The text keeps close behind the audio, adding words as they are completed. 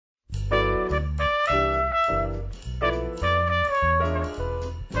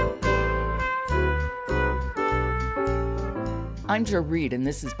I'm Jo Reed, and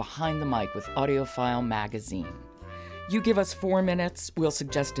this is Behind the Mic with AudioFile Magazine. You give us 4 minutes, we'll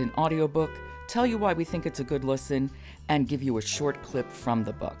suggest an audiobook, tell you why we think it's a good listen, and give you a short clip from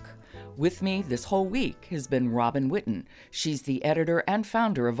the book. With me this whole week has been Robin Whitten. She's the editor and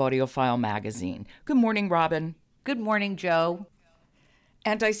founder of AudioFile Magazine. Good morning, Robin. Good morning, Jo.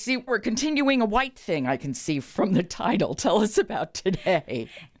 And I see we're continuing a white thing I can see from the title. Tell us about today.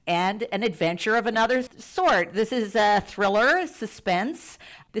 And an adventure of another sort. This is a thriller, suspense.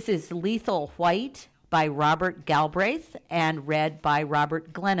 This is Lethal White by Robert Galbraith and read by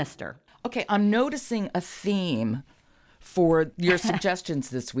Robert Glenister. Okay, I'm noticing a theme for your suggestions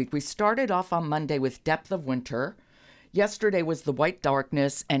this week. We started off on Monday with Depth of Winter. Yesterday was The White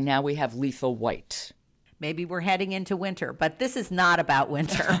Darkness, and now we have Lethal White. Maybe we're heading into winter, but this is not about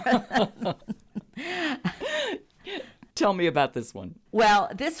winter. Tell me about this one.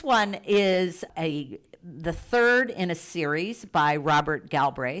 Well, this one is the third in a series by Robert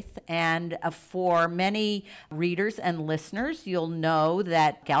Galbraith. And for many readers and listeners, you'll know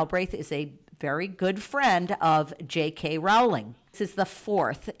that Galbraith is a very good friend of J.K. Rowling. This is the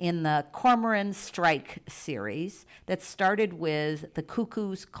fourth in the Cormoran Strike series that started with The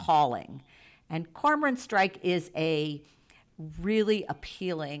Cuckoo's Calling. And Cormoran Strike is a really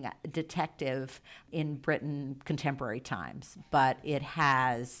appealing detective in Britain contemporary times, but it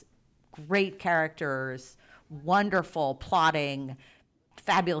has great characters, wonderful plotting,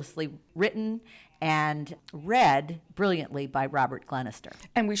 fabulously written, and read brilliantly by Robert Glenister.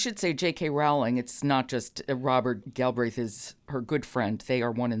 And we should say J.K. Rowling, it's not just Robert Galbraith is her good friend, they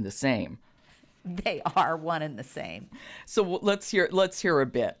are one and the same. They are one and the same. So let's hear a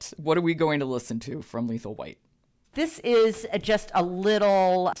bit. What are we going to listen to from Lethal White? This is just a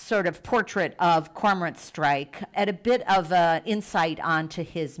little sort of portrait of Cormoran Strike and a bit of an insight onto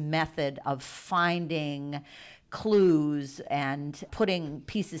his method of finding clues and putting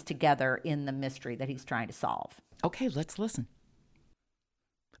pieces together in the mystery that he's trying to solve. Okay, let's listen.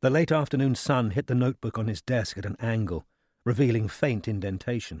 The late afternoon sun hit the notebook on his desk at an angle, revealing faint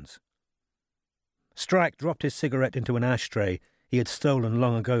indentations. Strike dropped his cigarette into an ashtray he had stolen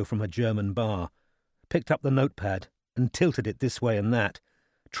long ago from a German bar, picked up the notepad and tilted it this way and that,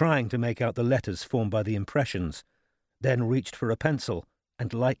 trying to make out the letters formed by the impressions, then reached for a pencil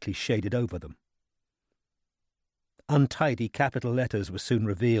and lightly shaded over them. Untidy capital letters were soon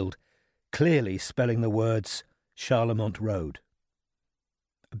revealed, clearly spelling the words Charlemont Road.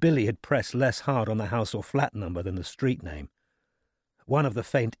 Billy had pressed less hard on the house or flat number than the street name. One of the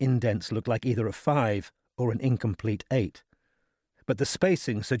faint indents looked like either a 5 or an incomplete 8, but the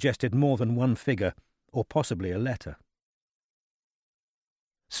spacing suggested more than one figure, or possibly a letter.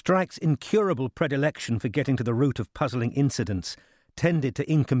 Strike's incurable predilection for getting to the root of puzzling incidents tended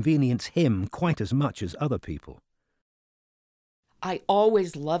to inconvenience him quite as much as other people. I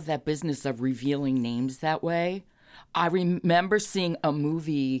always love that business of revealing names that way. I remember seeing a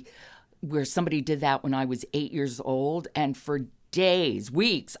movie where somebody did that when I was 8 years old, and for days,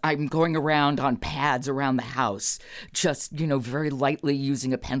 weeks, I'm going around on pads around the house, just, very lightly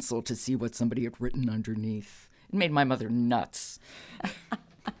using a pencil to see what somebody had written underneath. It made my mother nuts.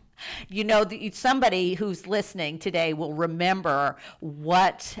 Somebody who's listening today will remember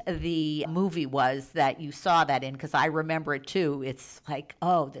what the movie was that you saw that in, because I remember it too. It's like,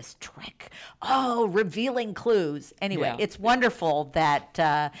 oh, this trick. Oh, revealing clues. Anyway, yeah. It's wonderful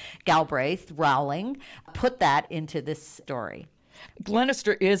that Galbraith, Rowling, put that into this story.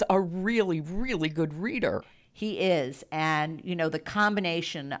 Glenister is a really, really good reader. He is. And, the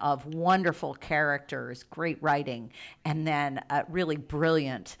combination of wonderful characters, great writing, and then a really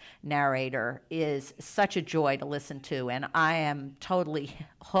brilliant narrator is such a joy to listen to. And I am totally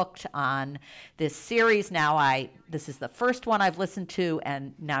hooked on this series now. This is the first one I've listened to,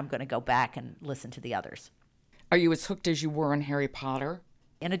 and now I'm going to go back and listen to the others. Are you as hooked as you were on Harry Potter?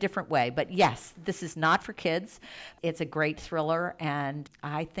 In a different way. But yes, this is not for kids. It's a great thriller, and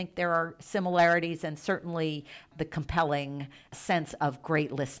I think there are similarities and certainly the compelling sense of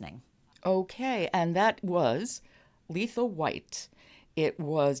great listening. Okay, and that was Lethal White. It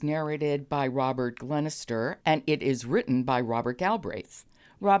was narrated by Robert Glenister, and it is written by Robert Galbraith.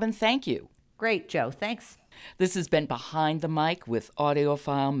 Robin, thank you. Great, Jo. Thanks. This has been Behind the Mic with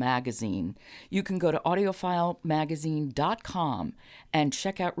AudioFile Magazine. You can go to audiofilemagazine.com and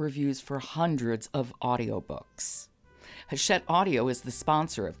check out reviews for hundreds of audiobooks. Hachette Audio is the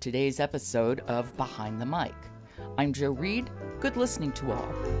sponsor of today's episode of Behind the Mic. I'm Jo Reed. Good listening to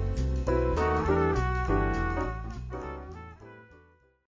all.